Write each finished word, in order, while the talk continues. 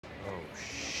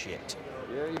shit.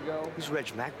 There you go. Who's Reg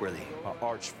Macworhty? Our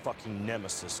arch fucking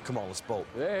nemesis. Come on, let's bolt.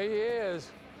 There he is.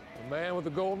 The man with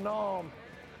the golden arm.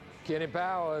 Kenny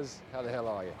Powers, how the hell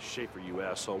are you? Schaeffer, you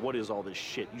asshole. What is all this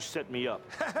shit? You set me up.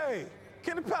 Hey,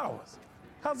 Kenny Powers.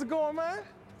 How's it going, man?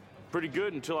 Pretty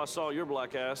good until I saw your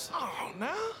black ass. Oh,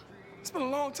 now? It's been a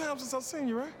long time since I've seen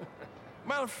you, right?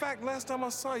 Matter of fact, last time I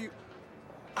saw you,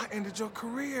 I ended your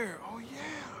career. Oh, yeah.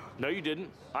 No, you didn't.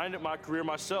 I ended my career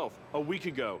myself a week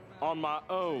ago, on my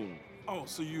own. Oh,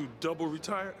 so you double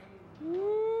retired?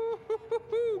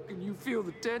 Woo-hoo-hoo-hoo. Can you feel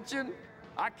the tension?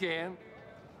 I can.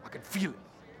 I can feel it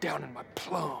down in my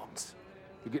plums.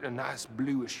 They're getting a nice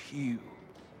bluish hue.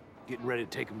 Getting ready to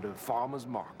take them to the farmer's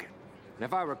market. And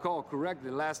if I recall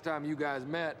correctly, last time you guys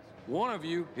met, one of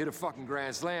you hit a fucking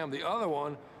grand slam, the other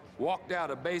one walked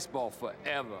out of baseball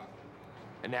forever.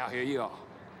 And now here you are,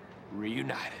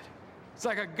 reunited. It's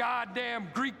like a goddamn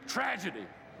Greek tragedy.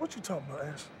 What you talking about,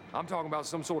 Ash? I'm talking about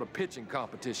some sort of pitching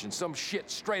competition, some shit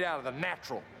straight out of the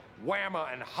natural.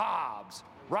 Whammer and Hobbs,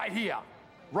 right here,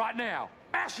 right now.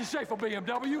 Ashley Schaeffer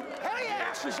BMW. Hell yeah!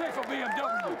 Ashley Schaeffer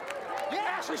BMW. Yeah!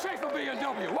 Ashley Schaeffer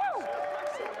BMW. Woo!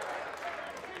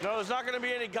 No, there's not gonna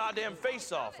be any goddamn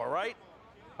face-off, all right?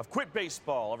 I've quit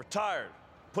baseball, I've retired.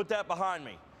 Put that behind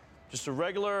me. Just a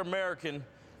regular American,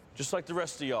 just like the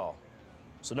rest of y'all.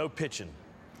 So no pitching.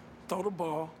 Throw the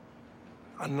ball.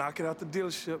 I knock it out the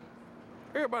dealership.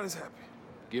 Everybody's happy.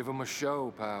 Give him a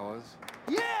show, Powers.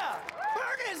 Yeah!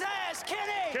 Burn his ass,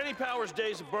 Kenny! Kenny Powers'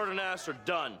 days of burning ass are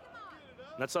done.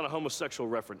 That's not a homosexual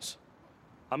reference.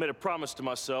 I made a promise to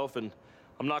myself, and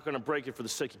I'm not gonna break it for the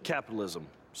sake of capitalism.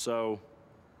 So,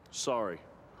 sorry.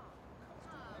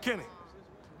 Kenny,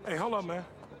 hey, hold on, man.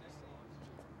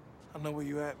 I know where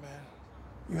you at, man.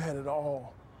 You had it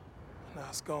all. Now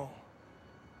it's gone.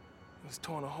 It's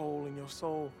torn a hole in your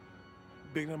soul,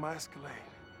 bigger than my Escalade.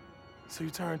 So you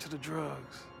turn to the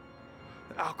drugs,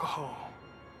 the alcohol,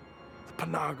 the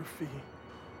pornography,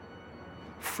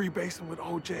 freebasing with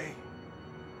OJ,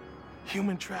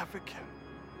 human trafficking,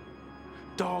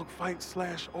 dog fights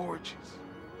 / orgies,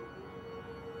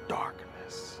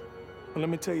 darkness. But let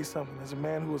me tell you something, as a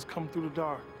man who has come through the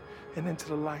dark and into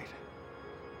the light,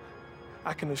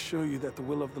 I can assure you that the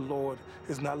will of the Lord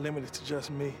is not limited to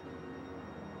just me.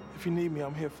 If you need me,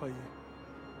 I'm here for you.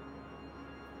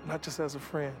 Not just as a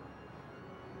friend,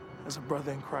 as a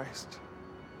brother in Christ.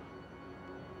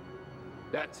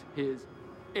 That's his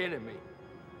enemy.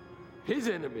 His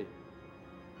enemy.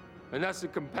 And that's the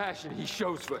compassion he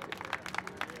shows for him.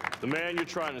 The man you're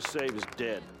trying to save is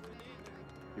dead.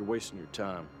 You're wasting your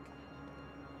time.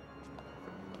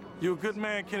 You're a good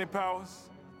man, Kenny Powers.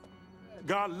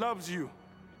 God loves you.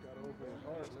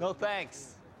 No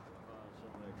thanks.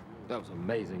 That was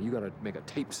amazing. You gotta make a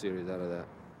tape series out of that.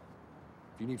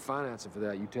 If you need financing for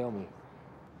that, you tell me.